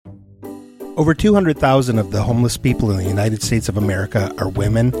Over 200,000 of the homeless people in the United States of America are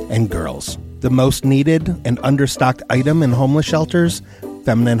women and girls. The most needed and understocked item in homeless shelters,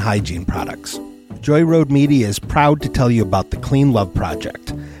 feminine hygiene products. Joy Road Media is proud to tell you about the Clean Love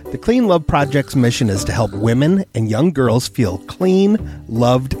Project. The Clean Love Project's mission is to help women and young girls feel clean,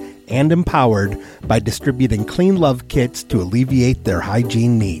 loved, and empowered by distributing Clean Love kits to alleviate their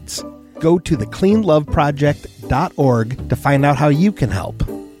hygiene needs. Go to thecleanloveproject.org to find out how you can help.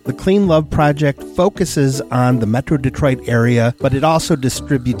 The Clean Love Project focuses on the Metro Detroit area, but it also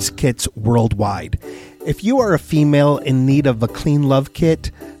distributes kits worldwide. If you are a female in need of a Clean Love kit,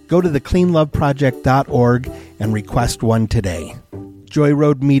 go to thecleanloveproject.org and request one today. Joy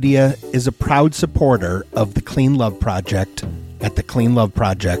Road Media is a proud supporter of the Clean Love Project at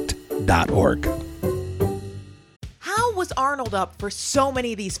thecleanloveproject.org. How was Arnold up for so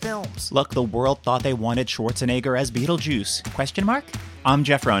many of these films? Look, the world thought they wanted Schwarzenegger as Beetlejuice. Question mark? I'm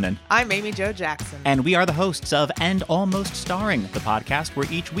Jeff Ronan. I'm Amy Jo Jackson. And we are the hosts of And Almost Starring, the podcast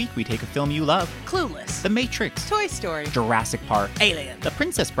where each week we take a film you love. Clueless. The Matrix. Toy Story. Jurassic Park. Alien. The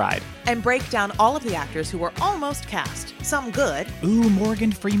Princess Bride. And break down all of the actors who were almost cast. Some good. Ooh,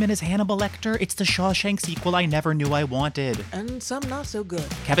 Morgan Freeman as Hannibal Lecter. It's the Shawshank sequel I never knew I wanted. And some not so good.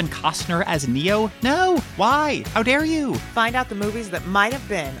 Kevin Costner as Neo? No! Why? How dare you? Find out the movies that might have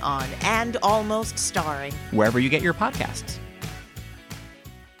been on And Almost Starring. Wherever you get your podcasts.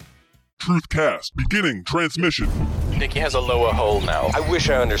 Truthcast, beginning transmission. Dickie has a lower hole now. I wish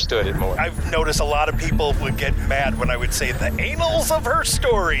I understood it more. I've noticed a lot of people would get mad when I would say the anals of her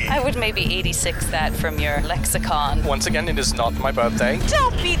story. I would maybe 86 that from your lexicon. Once again, it is not my birthday.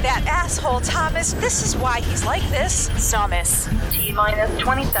 Don't be that asshole, Thomas. This is why he's like this. Thomas. T-minus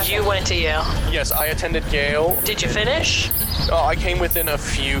 20 seconds. You went to Yale. Yes, I attended Yale. Did you finish? I came within a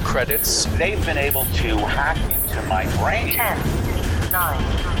few credits. They've been able to hack into my brain. 10,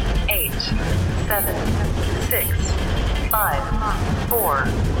 9, 8, 7, 6, 5, 4,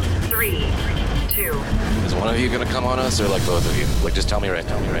 3, 2. Is one of you gonna come on us, or like both of you? Like, just tell me right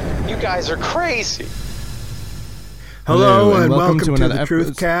now. You guys are crazy. Hello and welcome to the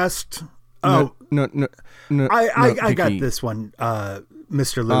Truthcast. No. I got this one,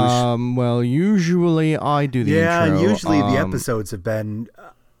 Mr. Luge. Well, usually I do the intro. Yeah, and usually the episodes have been,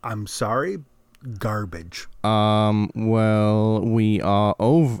 I'm sorry, garbage. Well, we are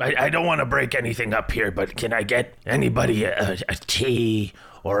over. I don't want to break anything up here, but can I get anybody a tea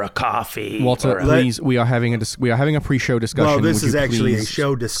or a coffee? Walter, please, we are having a pre-show discussion. Well, this is actually a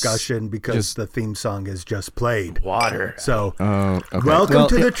show discussion because the theme song is just played. Water. So, okay. Welcome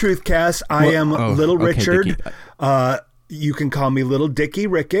to the Truthcast. I am Little Richard. Dickie. You can call me Little Dickie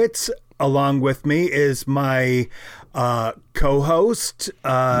Ricketts. Along with me is my co-host,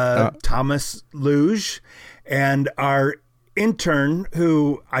 Thomas Luge, and our intern,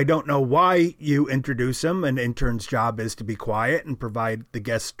 who I don't know why you introduce him. An intern's job is to be quiet and provide the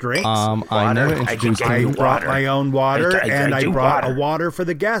guest drinks. I never introduced him. I brought my own water, and I brought a water for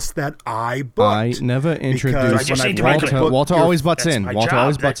the guest that I booked. I never introduced Walter always butts in. Walter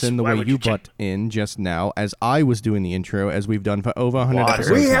always butts in the way you butt in just now, as I was doing the intro, as we've done for over 100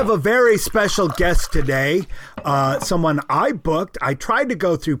 episodes. We have a very special guest today, someone I booked. I tried to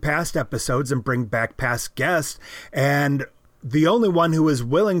go through past episodes and bring back past guests, and the only one who was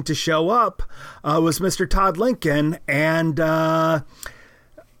willing to show up was Mr. Todd Lincoln, and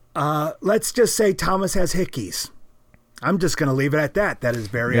let's just say Thomas has hickeys. I'm just going to leave it at that. That is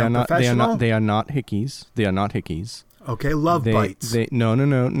very unprofessional. They are not hickeys. They are not hickeys. Okay, love bites.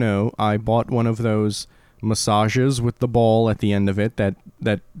 No. I bought one of those massages with the ball at the end of it that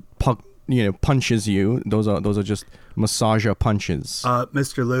punches you. Those are just massager punches.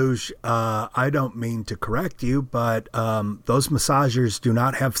 Mr. Luge, I don't mean to correct you, but those massagers do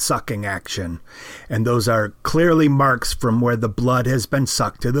not have sucking action, and those are clearly marks from where the blood has been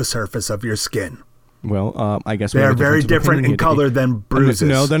sucked to the surface of your skin. Well, I guess they are very different in color than bruises.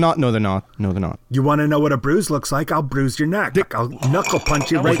 No, they're not. No, they're not. You want to know what a bruise looks like? I'll bruise your neck. I'll knuckle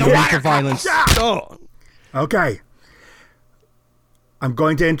punch you right here. Act of violence. Oh. Okay. I'm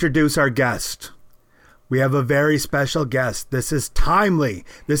going to introduce our guest. We have a very special guest. This is timely.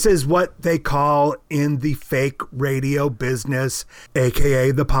 This is what they call in the fake radio business,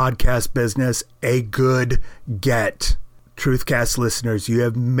 aka the podcast business, a good get. Truthcast listeners, you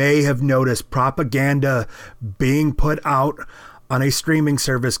may have noticed propaganda being put out on a streaming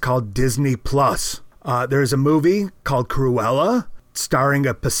service called Disney Plus. There's a movie called Cruella, starring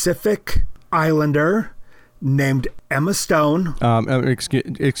a Pacific Islander named Emma Stone. Excuse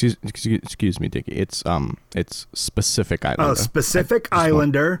me, Dickie. It's Pacific Islander. Oh, Pacific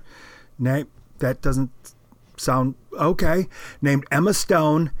Islander. That doesn't sound okay. Named Emma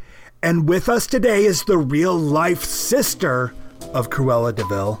Stone, And with us today is the real-life sister of Cruella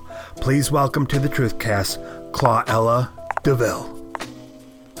DeVille. Please welcome to the Truthcast, Clawella DeVille.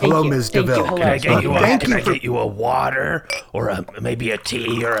 Hello, Ms. DeVille. Can I get you a water or maybe a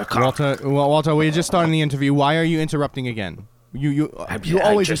tea or a coffee? Walter, we're just starting the interview. Why are you interrupting again? You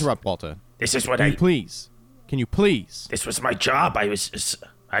always interrupt, Walter. This is what Can you please? This was my job. This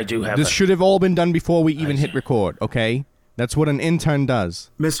should have all been done before we even hit record, okay? That's what an intern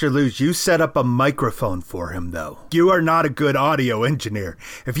does. Mr. Luge, you set up a microphone for him, though. You are not a good audio engineer.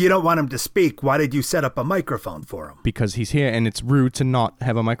 If you don't want him to speak, why did you set up a microphone for him? Because he's here, and it's rude to not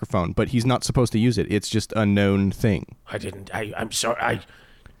have a microphone, but he's not supposed to use it. It's just a known thing. I'm sorry.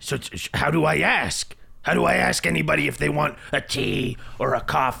 So how do I ask? How do I ask anybody if they want a tea or a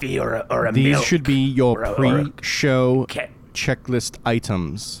coffee or a These milk? should be your pre-show checklist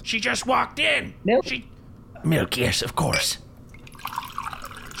items. She just walked in. Milk, yes, of course.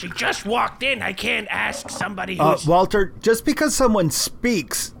 She just walked in. I can't ask somebody who's... Walter, just because someone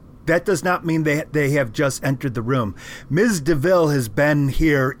speaks, that does not mean they have just entered the room. Ms. DeVille has been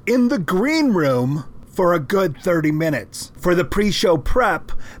here in the green room for a good 30 minutes. For the pre-show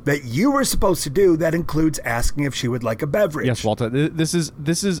prep that you were supposed to do, that includes asking if she would like a beverage. Yes, Walter, this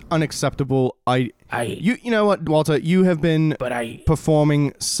is unacceptable. You know what, Walter, you have been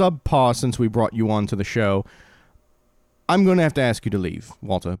performing subpar since we brought you on to the show. I'm going to have to ask you to leave,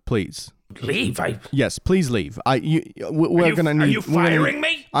 Walter, please. Leave? Yes, please leave. Are you firing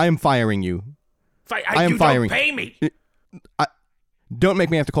me? I am firing you. I am firing. Don't pay me. Don't make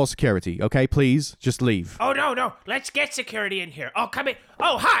me have to call security, okay? Please, just leave. Oh, no. Let's get security in here. Oh, come in.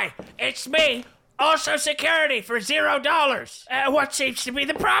 Oh, hi. It's me. Also security for $0. What seems to be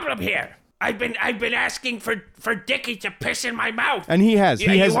the problem here? I've been asking for Dickie to piss in my mouth. And he has.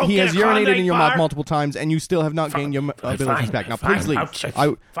 He has urinated in your mouth multiple times, and you still have not gained your abilities back. Now, please leave.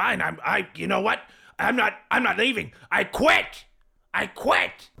 Fine. You know what? I'm not leaving. I quit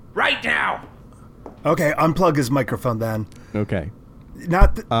right now. Okay, unplug his microphone then. Okay.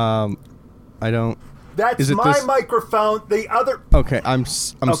 I don't. That's my microphone. The other. Okay, I'm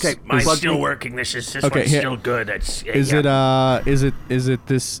okay. Mine's still working. This one's still good. Is it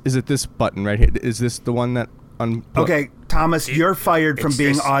this button right here? Is this the one that Okay, Thomas, you're fired from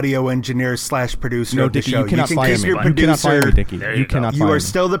being audio engineer / producer of the show. You cannot fire me. You cannot fire me, Dickie. You cannot fire me. You are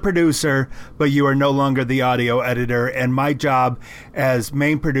still the producer, but you are no longer the audio editor. And my job as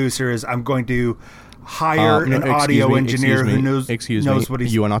main producer is I'm going to hire an audio engineer who knows what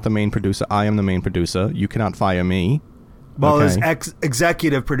he's... You are not the main producer. I am the main producer. You cannot fire me. Well, as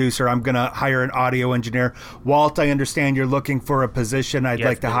executive producer, I'm going to hire an audio engineer. Walt, I understand you're looking for a position. I'd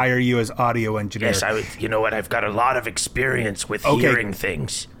like to hire you as audio engineer. Yes, you know what? I've got a lot of experience with hearing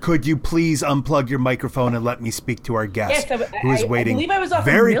things. Could you please unplug your microphone and let me speak to our guest, who is waiting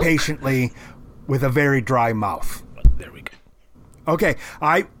very patiently with a very dry mouth? There we go. Okay,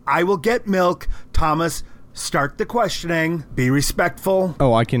 I will get milk. Thomas, start the questioning. Be respectful.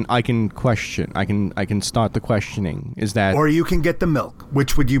 Oh, I can question. I can start the questioning. Is that... Or you can get the milk.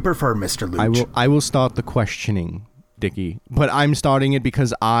 Which would you prefer, Mr. Luge? I will start the questioning, Dickie. But I'm starting it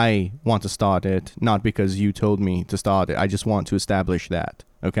because I want to start it, not because you told me to start it. I just want to establish that,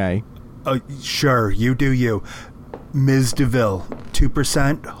 okay? Sure, you do you. Ms. DeVille,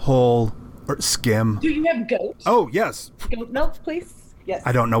 2% whole or skim. Do you have goat? Oh, yes. Goat milk, please? Yes.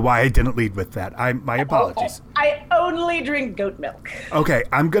 I don't know why I didn't lead with that. My apologies. I only drink goat milk. Okay,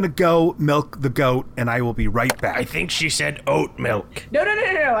 I'm going to go milk the goat, and I will be right back. I think she said oat milk. No.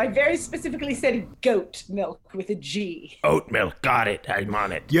 I very specifically said goat milk with a G. Oat milk. Got it. I'm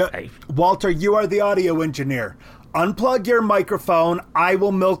on it. Yeah. Walter, you are the audio engineer. Unplug your microphone. I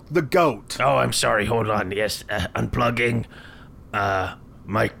will milk the goat. Oh, I'm sorry. Hold on. Yes, unplugging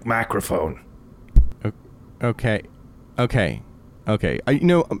my microphone. Okay.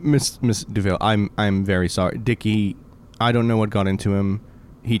 Miss DeVille, I'm very sorry. Dickie, I don't know what got into him.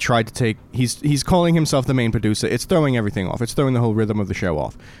 He tried to take... He's calling himself the main producer. It's throwing everything off. It's throwing the whole rhythm of the show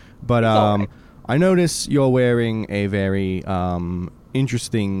off. But I notice you're wearing a very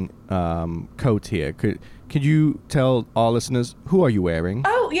interesting coat here. Could you tell our listeners, who are you wearing?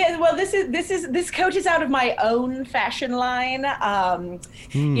 Oh yeah, well this coat is out of my own fashion line.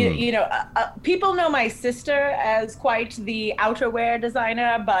 People know my sister as quite the outerwear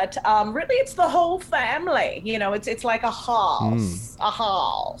designer, but really it's the whole family. You know, it's like a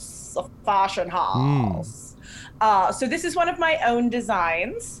fashion house. So this is one of my own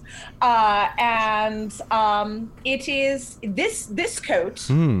designs, and it is this coat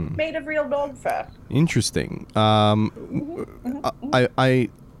made of real dog fur. Interesting. I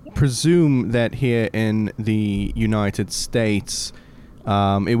presume that here in the United States,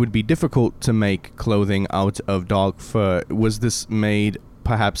 it would be difficult to make clothing out of dog fur. Was this made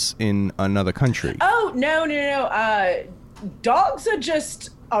perhaps in another country? Oh, no. Dogs are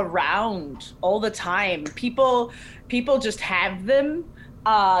just around all the time. People just have them.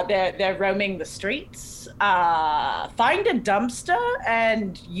 They're roaming the streets. Find a dumpster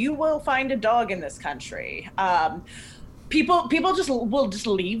and you will find a dog in this country. People will just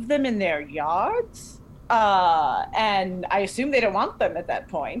leave them in their yards. And I assume they don't want them at that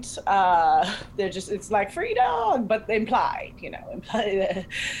point. It's like free dog, but implied,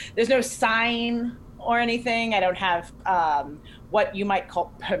 there's no sign or anything. I don't have, what you might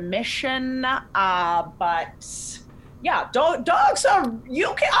call permission. But yeah, dogs are,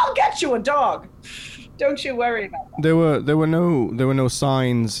 I'll get you a dog. Don't you worry about that. There were no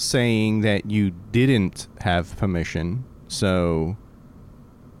signs saying that you didn't have permission, so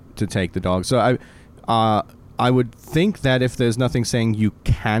to take the dog. So I would think that if there's nothing saying you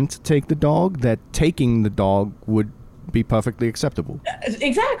can't take the dog, that taking the dog would be perfectly acceptable.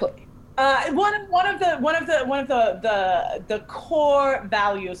 Exactly. One of the core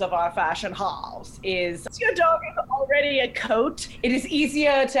values of our fashion house is your dog is already a coat. It is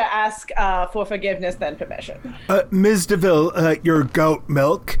easier to ask for forgiveness than permission. Ms. DeVille, your goat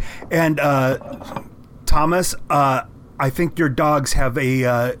milk, and Thomas, I think your dogs have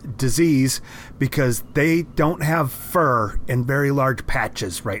a disease because they don't have fur in very large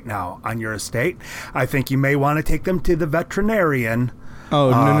patches right now on your estate. I think you may want to take them to the veterinarian.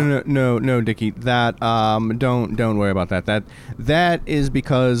 Oh, no, Dickie. That don't worry about that. That is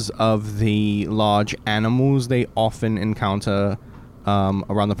because of the large animals they often encounter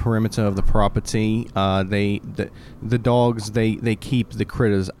around the perimeter of the property. The dogs they keep the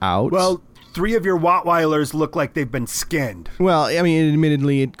critters out. Well, 3 of your Rottweilers look like they've been skinned. Well, I mean,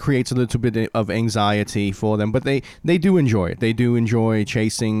 admittedly, it creates a little bit of anxiety for them, but they do enjoy it. They do enjoy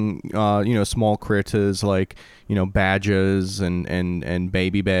chasing, small critters like, badgers and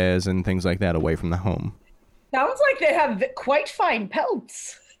baby bears and things like that away from the home. Sounds like they have quite fine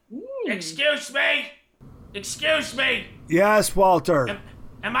pelts. Excuse me. Yes, Walter.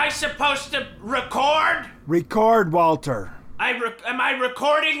 Am I supposed to record? Record, Walter. Am I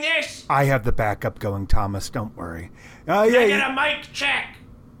recording this? I have the backup going, Thomas. Don't worry. Can I get a mic check?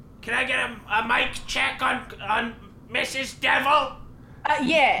 Can I get a mic check on Mrs. Devil?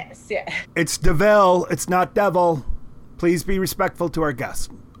 Yes. It's DeVille. It's not Devil. Please be respectful to our guests.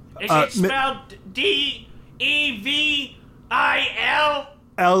 Is it spelled D-E-V-I-L?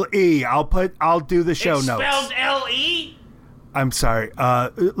 L-E. I'll do the show notes. It's spelled L-E? I'm sorry.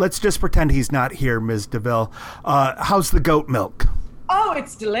 Let's just pretend he's not here, Ms. DeVille. How's the goat milk? Oh,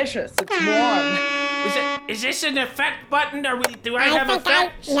 it's delicious. It's warm. Is this an effect button? Do I have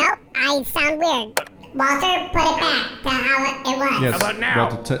effects? Nope, I sound weird. Walter, put it back to how it was. Yes, How about now?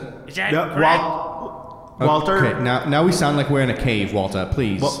 Walter, Is that correct? Walter? Okay, now we sound like we're in a cave, Walter,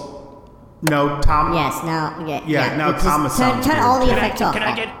 please. No, Tom. Yes, no, Yeah, now Thomas sounds turn weird. all the effects off. Can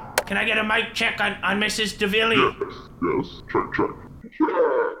I get a mic check on Mrs. DeVille? Yes, check.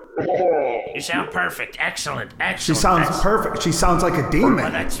 You sound perfect. Excellent. She sounds perfect. She sounds like a demon.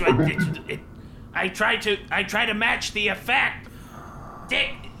 Well, that's right. I try to match the effect.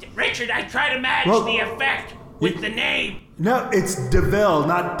 Richard, I try to match the effect with the name. No, it's DeVille,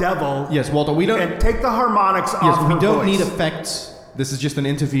 not Devil. Yes, Walter, we don't... And take the harmonics off her we don't voice. need effects. This is just an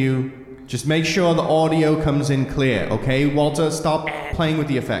interview. Just make sure the audio comes in clear, okay? Walter, stop playing with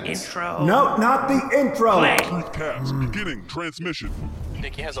the effects. Intro. No, not the intro. Cast beginning transmission.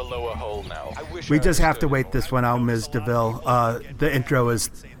 Nikki has a lower hole now. We just have to wait this one out, Ms. DeVille. The intro is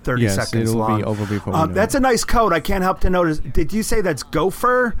 30 seconds long. Yes, it'll be over before we know. That's a nice coat. I can't help to notice. Did you say that's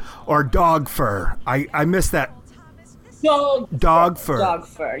gopher or dog fur? I missed that. Dog fur. Dog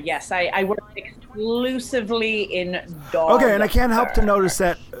fur. Yes, I work exclusively in dog. Okay, and I can't help to notice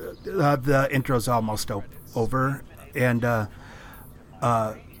that the intro's almost over, and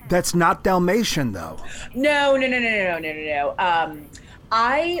that's not Dalmatian though. No.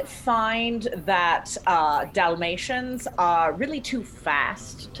 I find that Dalmatians are really too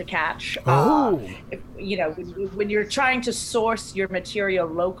fast to catch. When you're trying to source your material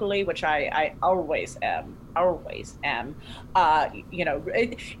locally, which I always am.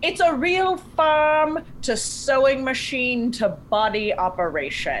 It's a real farm to sewing machine to body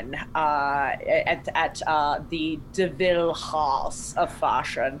operation at the DeVille House of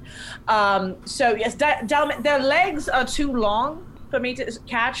Fashion. So yes, their legs are too long for me to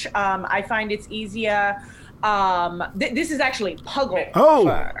catch. I find it's easier. This is actually puggle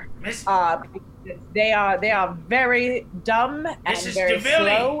fur. They are very dumb and very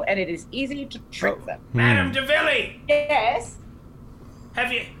slow, and it is easy to trick them. Madam DeVille! Yes?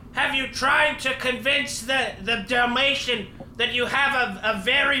 Have you tried to convince the Dalmatian that you have a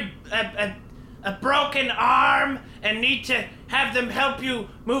very broken arm and need to have them help you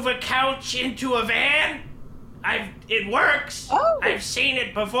move a couch into a van? It works. Oh. I've seen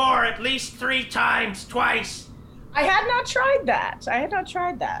it before at least 3 times, twice. I had not tried that.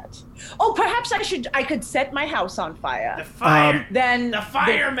 Oh, perhaps I could set my house on fire. The fire. Then the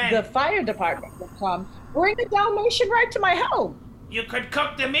firemen. The fire department will come. Bring the Dalmatian right to my home. You could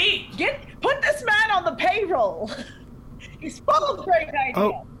cook the meat. Put this man on the payroll. He's full of great ideas.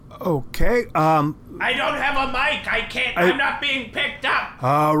 Oh, okay. I don't have a mic. I can't. I'm not being picked up.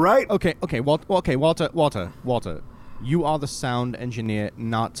 All right. Okay, Walter. You are the sound engineer,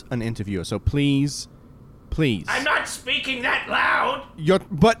 not an interviewer. So please. I'm not speaking that loud.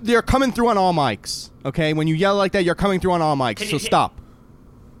 But you're coming through on all mics. Okay, when you yell like that, you're coming through on all mics. So stop.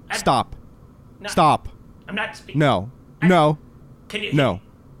 Stop. No, Stop. I'm not speaking. No. Can you?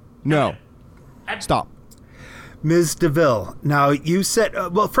 No. Stop. Ms. DeVille, now you said,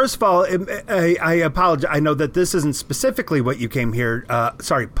 well, first of all, I apologize. I know that this isn't specifically what you came here,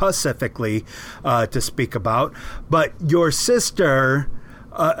 specifically to speak about, but your sister,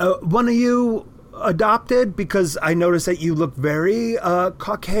 one of you adopted? Because I noticed that you look very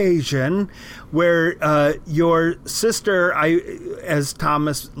Caucasian, where your sister, as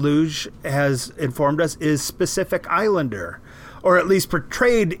Thomas Luge has informed us, is Pacific Islander. Or at least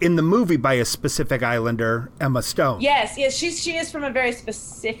portrayed in the movie by a specific islander, Emma Stone. Yes, she is from a very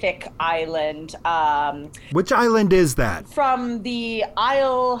specific island. Which island is that? From the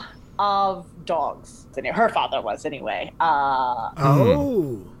Isle of Dogs. Her father was, anyway.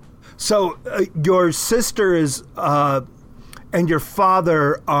 Oh. So your sister is, and your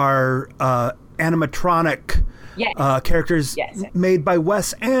father are animatronic characters made by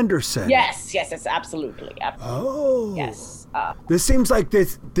Wes Anderson. Yes, absolutely. Oh. Yes. This seems like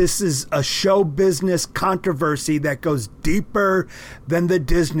this is a show business controversy that goes deeper than the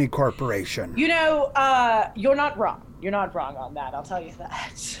Disney Corporation. You know, you're not wrong. You're not wrong on that. I'll tell you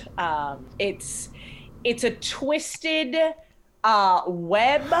that. It's a twisted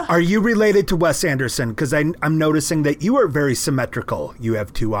web. Are you related to Wes Anderson? Because I'm noticing that you are very symmetrical. You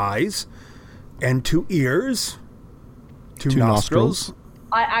have 2 eyes and 2 ears, 2 nostrils.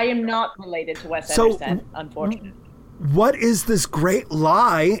 I am not related to Wes Anderson, unfortunately. What is this great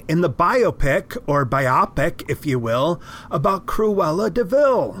lie in the biopic, or biopic, if you will, about Cruella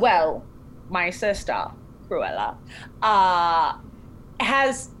DeVille? Well, my sister, Cruella,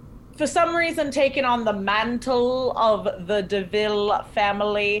 has, for some reason, taken on the mantle of the DeVille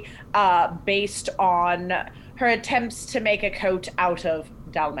family based on her attempts to make a coat out of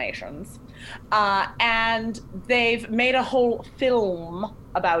Dalmatians. And they've made a whole film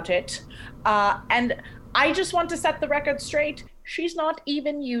about it. And I just want to set the record straight. She's not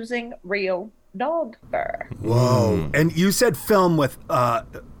even using real dog fur. Whoa. And you said film with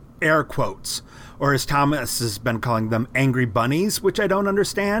air quotes, or as Thomas has been calling them, angry bunnies, which I don't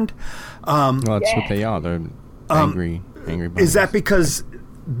understand. Well, that's what they are. They're angry bunnies. Is that because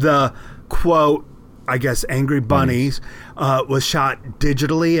the quote, I guess, angry bunnies was shot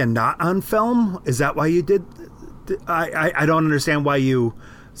digitally and not on film? Is that why you did? I don't understand why you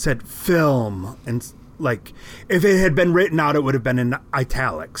said film. And like, if it had been written out, it would have been in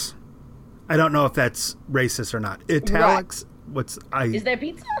italics. I don't know if that's racist or not. Italics? Right. Is there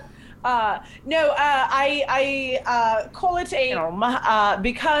pizza? No, I call it a film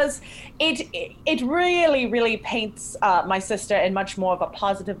because it really paints my sister in much more of a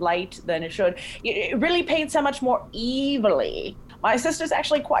positive light than it should. It really paints her much more evilly. My sister's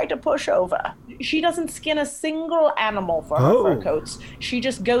actually quite a pushover. She doesn't skin a single animal for her fur coats. She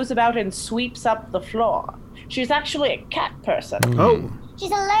just goes about and sweeps up the floor. She's actually a cat person. Oh.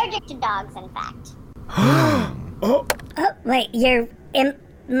 She's allergic to dogs, in fact. Oh, wait, you're in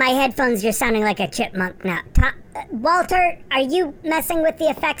my headphones. You're sounding like a chipmunk now. Walter, are you messing with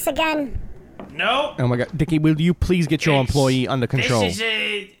the effects again? No. Oh my God, Dickie, will you please get your employee under control?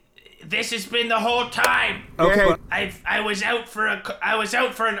 This has been the whole time. Okay. I was out for an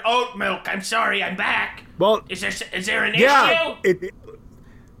oat milk. I'm sorry. I'm back. Well, is there an issue?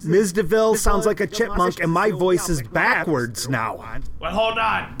 Ms. DeVille sounds like a chipmunk, and my voice is backwards now. Well, hold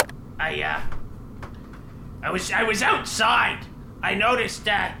on. I was outside. I noticed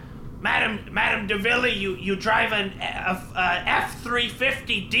Madame DeVille, you drive an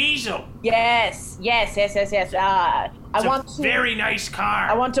F-350 diesel. Yes. It's a very nice car.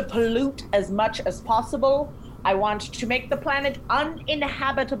 I want to pollute as much as possible. I want to make the planet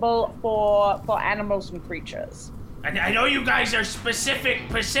uninhabitable for animals and creatures. I know you guys are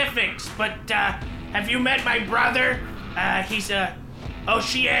specifics, but have you met my brother? He's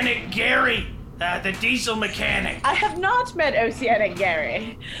Oceanic Gary, the diesel mechanic. I have not met Oceanic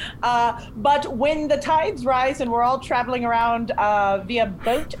Gary, but when the tides rise and we're all traveling around via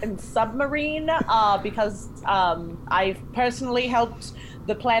boat and submarine, because I've personally helped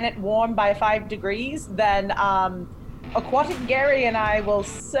the planet warm by 5 degrees, then Aquatic Gary and I will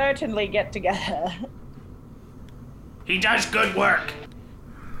certainly get together. He does good work.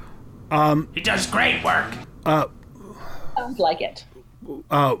 He does great work. Sounds like it.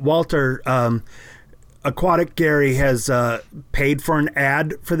 Walter, Aquatic Gary has paid for an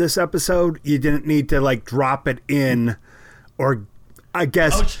ad for this episode. You didn't need to like drop it in, or I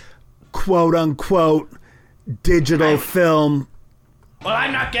guess quote unquote digital film. Well,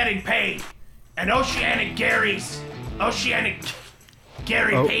 I'm not getting paid, and Oceanic Gary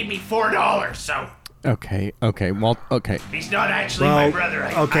paid me $4, so. Okay. Well, okay. He's not actually my brother.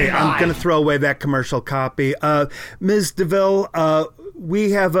 I'm going to throw away that commercial copy. Ms. DeVille,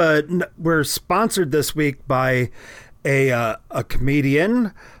 we're sponsored this week by a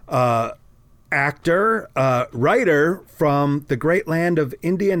comedian, actor, writer from the great land of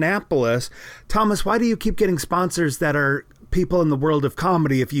Indianapolis. Thomas, why do you keep getting sponsors that are people in the world of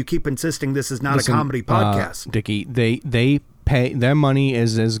comedy if you keep insisting this is not a comedy podcast? Dickie, they pay, their money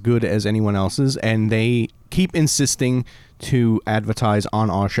is as good as anyone else's, and they keep insisting to advertise on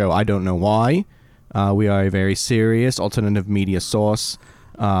our show. I don't know why. We are a very serious alternative media source.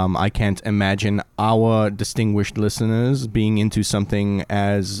 I can't imagine our distinguished listeners being into something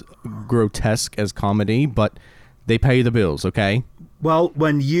as grotesque as comedy, but they pay the bills, okay? Well,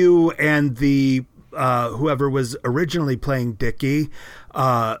 when you and the whoever was originally playing Dickie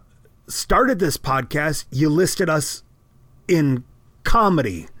started this podcast, you listed us in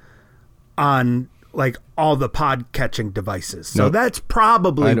comedy on like all the pod-catching devices. So that's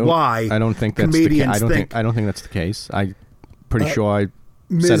probably why I don't think that's the case. I don't think that's the case. I'm pretty sure I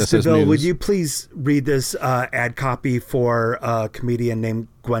said us as news. Would you please read this ad copy for a comedian named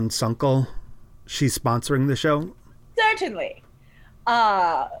Gwen Sunkel? She's sponsoring the show. Certainly.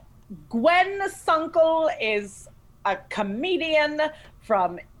 Gwen Sunkel is a comedian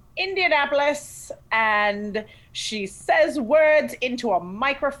from Indianapolis, and she says words into a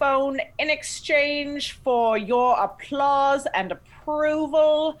microphone in exchange for your applause and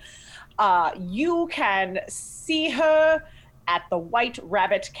approval. You can see her at the White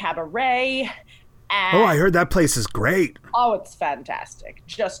Rabbit Cabaret. And I heard that place is great. Oh, it's fantastic.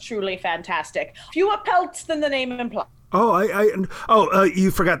 Just truly fantastic. Fewer pelts than the name implies.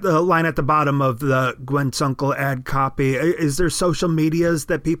 You forgot the line at the bottom of the Gwen Sunkel ad copy. Is there social medias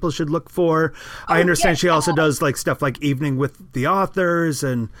that people should look for? I understand she also does like stuff like Evening with the Authors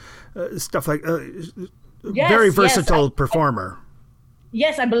and stuff like very versatile performer.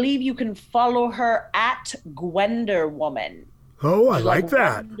 Yes, I believe you can follow her at Gwender Woman. Oh, I like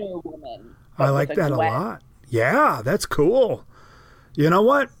that. Gwender Woman. I like that a lot. Yeah, that's cool. You know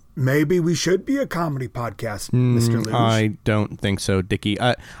what? Maybe we should be a comedy podcast, Mr. Luge. I don't think so, Dickie.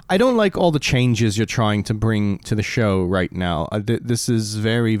 I don't like all the changes you're trying to bring to the show right now. This is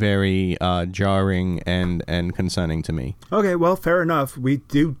very, very jarring and concerning to me. Okay, well, fair enough. We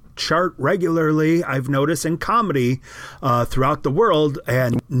do chart regularly, I've noticed, in comedy throughout the world,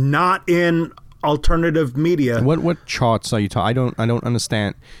 and not in alternative media. What charts are you talking? I don't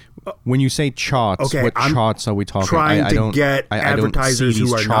understand. When you say charts, what charts are we talking? Trying to get advertisers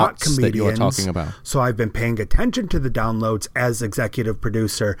who are not comedians that you are talking about. So I've been paying attention to the downloads as executive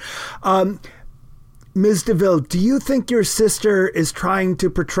producer. Ms. DeVille, do you think your sister is trying to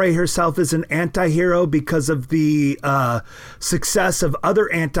portray herself as an anti-hero because of the success of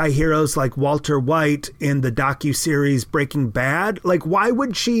other anti-heroes like Walter White in the docuseries Breaking Bad? Like, why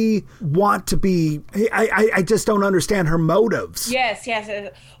would she want to be... I just don't understand her motives. Yes.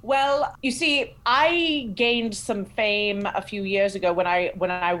 Well, you see, I gained some fame a few years ago when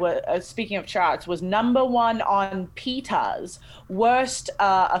I was, speaking of charts, was number one on PETA's worst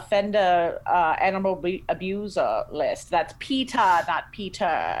offender animal abuser list. That's PETA, not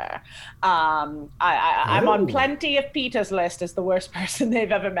Peter. I'm on plenty of PETA's list as the worst person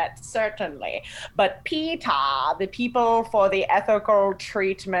they've ever met, certainly. But PETA, the People for the Ethical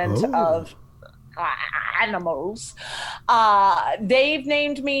Treatment of Animals, they've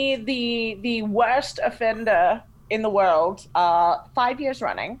named me the worst offender in the world 5 years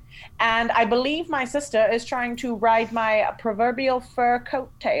running, and I believe my sister is trying to ride my proverbial fur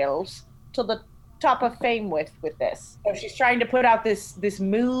coattails to the top of fame with this. So she's trying to put out this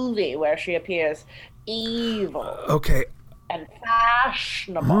movie where she appears evil. Okay. and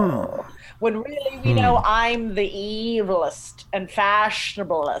fashionable. When really we know I'm the evilest and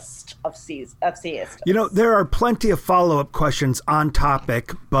fashionablest of siestas. You know, there are plenty of follow-up questions on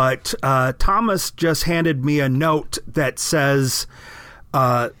topic, but Thomas just handed me a note that says,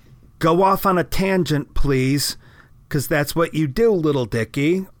 go off on a tangent, please, because that's what you do, little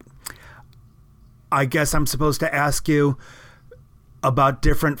Dickie. I guess I'm supposed to ask you about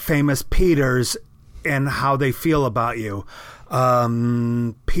different famous Peters and how they feel about you.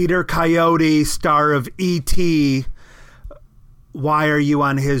 Peter Coyote, star of E.T., why are you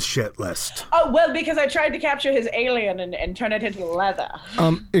on his shit list? Oh, well, because I tried to capture his alien and turn it into leather.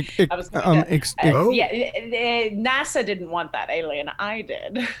 NASA didn't want that alien. I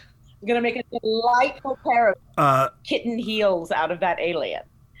did. I'm going to make a delightful pair of kitten heels out of that alien.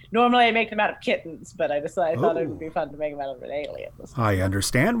 Normally I make them out of kittens, but I decided I thought it would be fun to make them out of an alien. I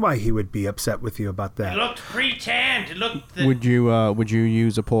understand why he would be upset with you about that. It looked pre-tanned. It looked... Would you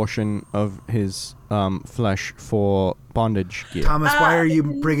use a portion of his flesh for bondage gear? Thomas, why are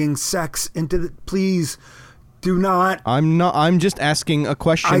you bringing sex into the... Please, do not... I'm not. I'm just asking a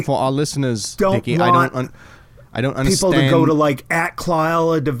question for our listeners, Dickie. I don't understand. People to go to like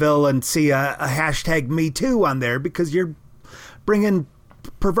 @Cloella DeVille and see a hashtag #MeToo on there because you're bringing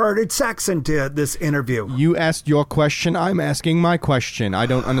perverted sex into this interview. You asked your question. I'm asking my question. I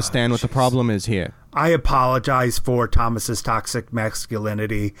don't understand what the problem is here. I apologize for Thomas's toxic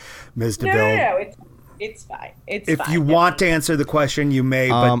masculinity, Ms. DeVille. No, it's fine. If you want to answer the question, you may,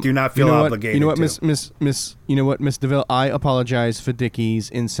 but do not feel obligated. You know what, to. Miss DeVille? I apologize for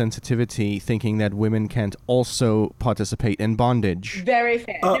Dickie's insensitivity, thinking that women can't also participate in bondage. Very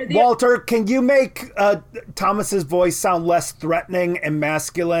fair. Walter, can you make Thomas's voice sound less threatening and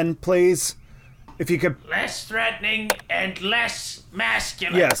masculine, please? If you could. Less threatening and less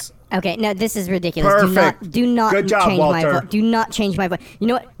masculine. Yes. Okay, no, this is ridiculous. Perfect. Do not Good job, change Walter. my voice. Do not change my voice. You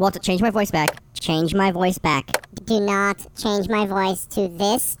know what, Walter? Change my voice back. Change my voice back. Do not change my voice to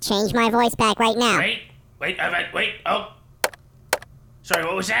this. Change my voice back right now. Wait. Oh. Sorry,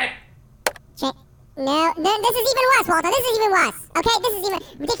 what was that? No, this is even worse, Walter. This is even worse. Okay, this is even...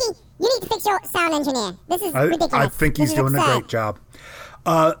 Dickie, you need to fix your sound engineer. This is ridiculous. I think he's doing a great job.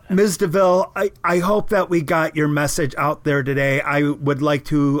 Ms. DeVille, I hope that we got your message out there today. I would like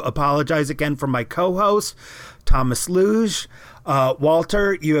to apologize again for my co-host, Thomas Luge.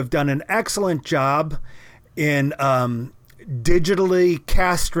 Walter, you have done an excellent job in digitally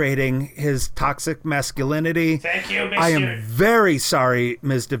castrating his toxic masculinity. Thank you, Mr. I am very sorry,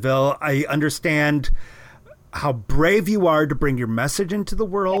 Ms. DeVille. I understand how brave you are to bring your message into the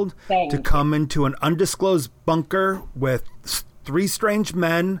world, to come into an undisclosed bunker with 3 strange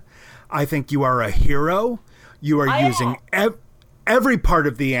men. I think you are a hero. You are using every part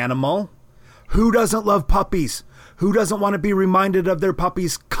of the animal. Who doesn't love puppies? Who doesn't want to be reminded of their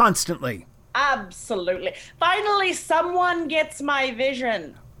puppies constantly? Absolutely. Finally, someone gets my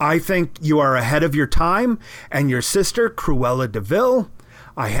vision. I think you are ahead of your time. And your sister, Cruella DeVille,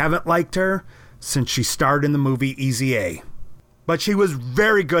 I haven't liked her since she starred in the movie Easy A. But she was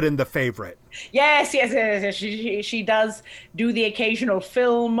very good in The Favorite. Yes. She does do the occasional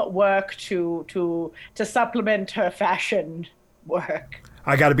film work to supplement her fashion work.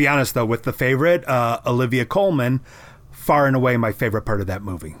 I got to be honest, though, with The Favorite, Olivia Colman, far and away my favorite part of that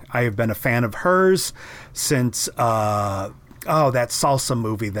movie. I have been a fan of hers since, that salsa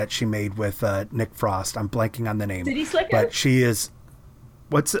movie that she made with Nick Frost. I'm blanking on the name. City Slickers? But she is...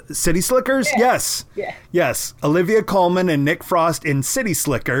 What's it? City Slickers? Yeah. Yes. Yeah. Yes. Olivia Colman and Nick Frost in City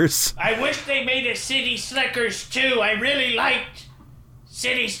Slickers. I wish they made a City Slickers 2. I really liked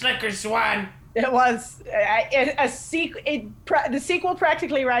City Slickers 1. It was a sequel. The sequel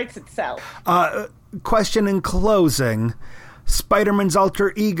practically writes itself. Question in closing. Spider-Man's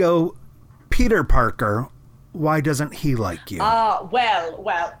alter ego, Peter Parker, why doesn't he like you?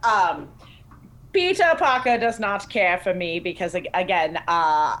 Peter Parker does not care for me because, again,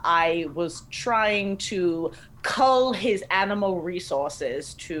 I was trying to cull his animal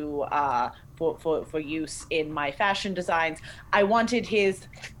resources to for use in my fashion designs. I wanted his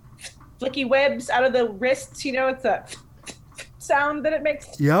flicky webs out of the wrists. You know, it's a sound that it makes.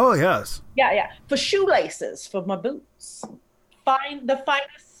 Oh, yes. Yeah. For shoelaces, for my boots. Find the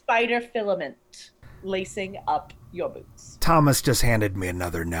finest spider filament lacing up your boots. Thomas just handed me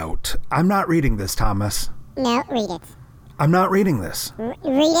another note. I'm not reading this, Thomas. No, read it. I'm not reading this. Read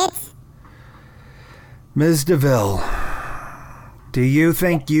it. Ms. DeVille, do you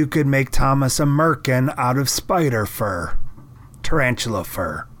think you could make Thomas a merkin out of spider fur? Tarantula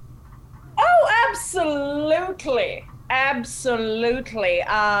fur? Oh, absolutely. Absolutely.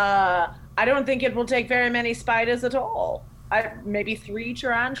 I don't think it will take very many spiders at all. maybe 3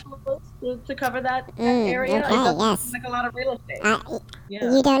 tarantulas to cover that area. Okay, It doesn't yes. seem like a lot of real estate.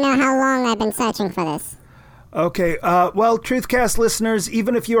 You don't know how long I've been searching for this. Okay, well, Truthcast listeners,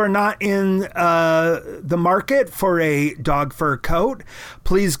 even if you are not in the market for a dog fur coat,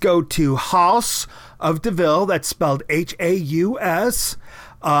 please go to Haus of DeVille, that's spelled Haus,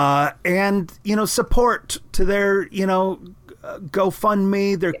 and, support to their,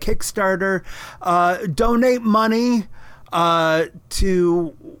 GoFundMe, their Kickstarter, donate money to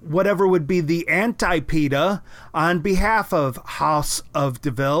whatever would be the anti-PETA on behalf of Haus of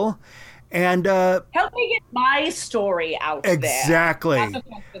DeVille. And help me get my story out there. Exactly.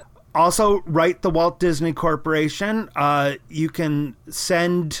 Also, write the Walt Disney Corporation. You can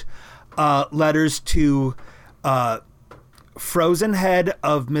send letters to Frozen Head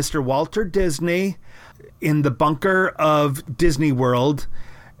of Mr. Walter Disney in the bunker of Disney World,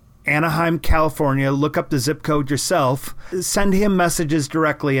 Anaheim, California. Look up the zip code yourself. Send him messages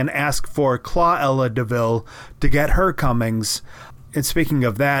directly and ask for Claw-Ella DeVille to get her comings. And speaking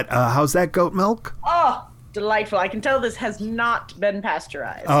of that, how's that goat milk? Oh, delightful. I can tell this has not been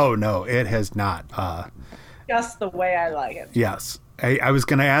pasteurized. Oh, no, it has not. Just the way I like it. Yes. I was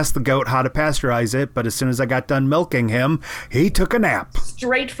going to ask the goat how to pasteurize it, but as soon as I got done milking him, he took a nap.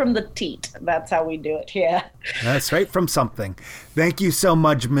 Straight from the teat. That's how we do it here. Straight from something. Thank you so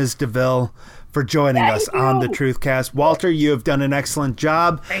much, Ms. DeVille, for joining us on the Truthcast. Walter, you have done an excellent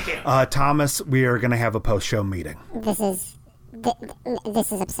job. Thank you. Thomas, we are going to have a post-show meeting. This is absurd.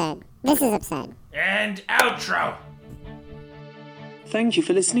 This is absurd. And outro. Thank you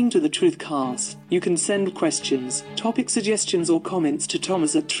for listening to the Truthcast. You can send questions, topic suggestions or comments to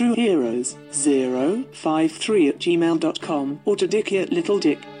Thomas at trueheroes053@gmail.com or to Dickie at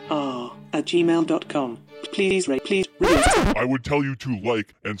littledicr@gmail.com. Please rate. I would tell you to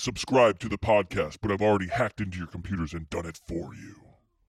like and subscribe to the podcast, but I've already hacked into your computers and done it for you.